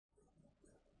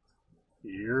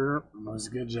Yep, what's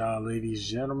good, y'all, ladies,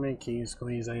 gentlemen, kings,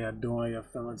 queens, how y'all doing? How y'all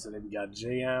feeling? Today we got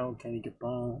Hound,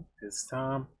 Capone. It's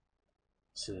time.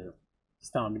 Shit.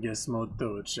 It's time to get smoked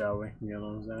through it, shall we? You know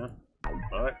what I'm saying?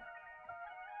 But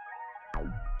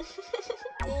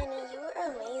Danny, you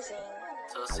are amazing.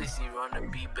 So 60 run the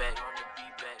beat back, on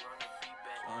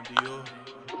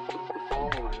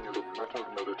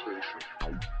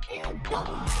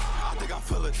I think I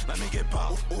feel it, let me get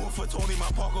pop. Ooh, for Tony, my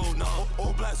Parker, no.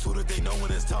 All black suited, they know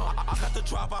when it's time. I got the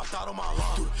drop out of my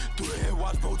line. Do the head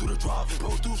watch, bro, do the driving.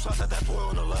 Bro, do shots at that boy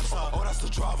on the left side. Oh, that's the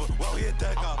driver. Well, he a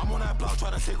dead guy. I'm on that block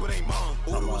trying to take what ain't mine.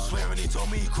 Order was swearing, he told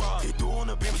me he cried. He threw on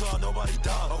the beam so nobody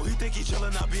died. Oh, he think he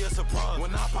chillin', I be a surprise.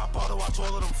 When I pop out, I watch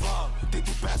all of them fly. They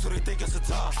do bad, so they think it's a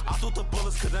tie. I thought the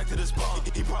bullets connected his bomb.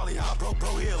 He probably high, bro,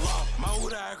 he alive. My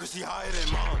order accuracy higher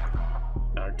than mine.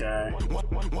 okay.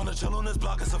 Wanna chill on this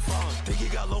block, it's a fun. Think he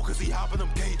got low cause he hopping them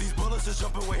gates. These bullets is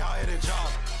jumping way higher than job.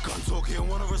 Gun talk, he don't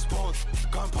wanna respond.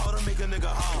 Gunpowder make a nigga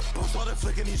high. Bro started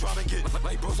flicking, he tryna get.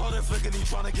 Like bro started flicking, he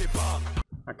tryna get by.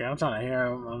 Okay, I'm trying to hear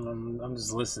him. I'm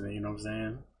just listening, you know what I'm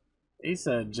saying? He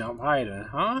said jump higher,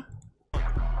 huh?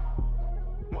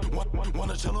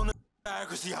 Wanna chill on this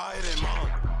accuracy higher than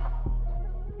mine.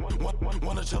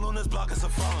 Wanna chill on this block, it's a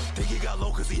fun. Think he got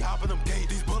low cause he hopping them gates.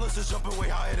 These bullets is jumping way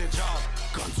higher than job.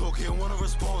 Gun talk, he don't wanna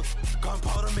respond.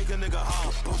 Gunpowder make a nigga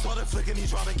high. Bro started flicking, he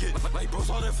tryna get. Like bro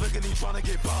started flicking, he tryna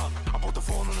get by. I bought the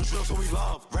phone on the drill so we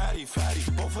love. Ratty, fatty,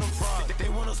 both of them fried. They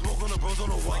wanna smoke on the bros on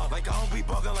the wall. Like I don't be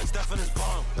bugging like Steph in his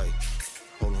palm. Like,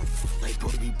 hold on, like bro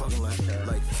to be bugging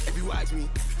like if you ask me,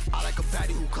 I like a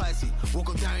fatty who classy. Woke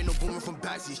up down, ain't no booming from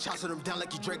backseat. Shots them down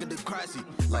like he drinking the crassy.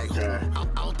 Like, hold on,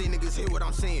 I don't think niggas hear what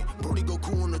I'm saying. Brody go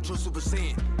cool on the drill, super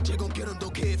saiyan. Jay gon' get him,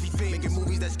 don't care if he faint. Making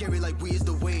movies that scary like we is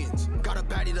the Wayans. Got a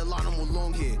baddie to line him with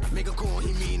long hair. Make a call,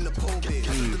 he meeting the pole bit.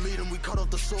 Catch him, delete him, we cut off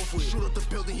the software. Shoot up the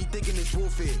building, he thinking it's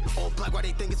warfare. All black, why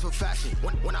they think it's for fashion?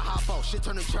 When I hop out, shit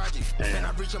turning tragic. Then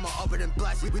I reach him up and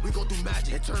blast. We gon' do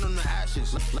magic and turn on the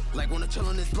ashes. Like wanna chill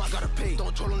on this block, gotta pay.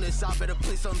 Don't troll on this side, better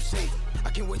play something safe. I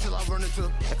can't wait till I run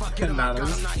into. If I get him, I got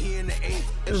him, not here in the 8th.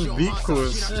 If she on my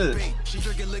side, she not your bait. She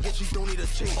drinking liquor, she don't need a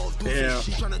chase. All do shit,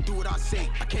 she tryna do what I say.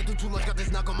 I can't do too much, got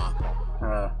this knock on my.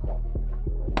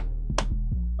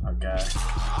 Okay.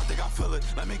 I think I feel it,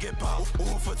 let me get pop. Ooh,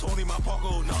 for Tony, my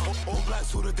Parker, no. All black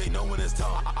suited, they know when it's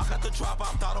time. I got the drop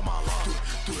out of my line.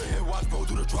 Do the head watch, bro,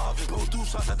 do the driving. Bro, do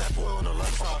shots at that boy on the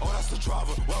left side. Oh, that's the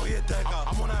driver. Well, he a dead guy.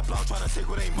 I'm on that block trying to take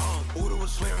what ain't mine. Order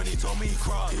was swearing, he told me he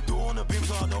cried. He threw on the beam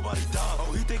so nobody died.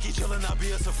 Oh, he think he chillin', I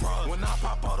be a surprise. When I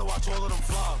pop out, I watch all of them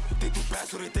fly. They do bad,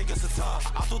 so they think it's a tie.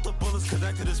 I thought the bullets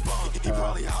connected his bomb. He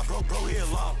probably high, bro, he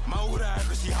alive. My order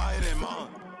accuracy higher than mine.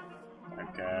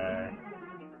 Okay.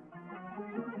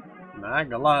 Nah, I ain't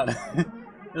gonna lie.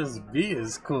 This beat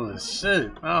is cool as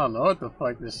shit. I don't know what the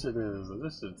fuck this shit is.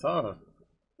 This shit tough.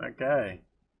 Okay.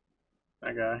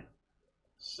 Okay.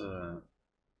 Shit.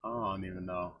 I don't even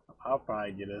know. I'll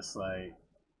probably get this like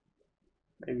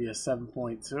maybe a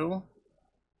 7.2.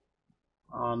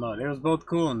 I don't know. They was both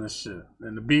cool in this shit.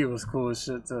 And the beat was cool as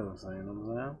shit too. So you know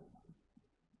what I'm saying?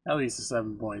 At least a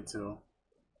 7.2.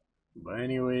 But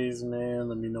anyways, man,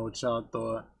 let me know what y'all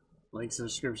thought. Link,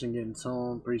 subscription, getting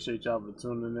tuned. Appreciate y'all for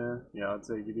tuning in. Y'all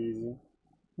take it easy.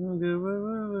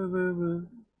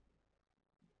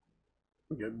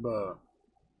 Goodbye.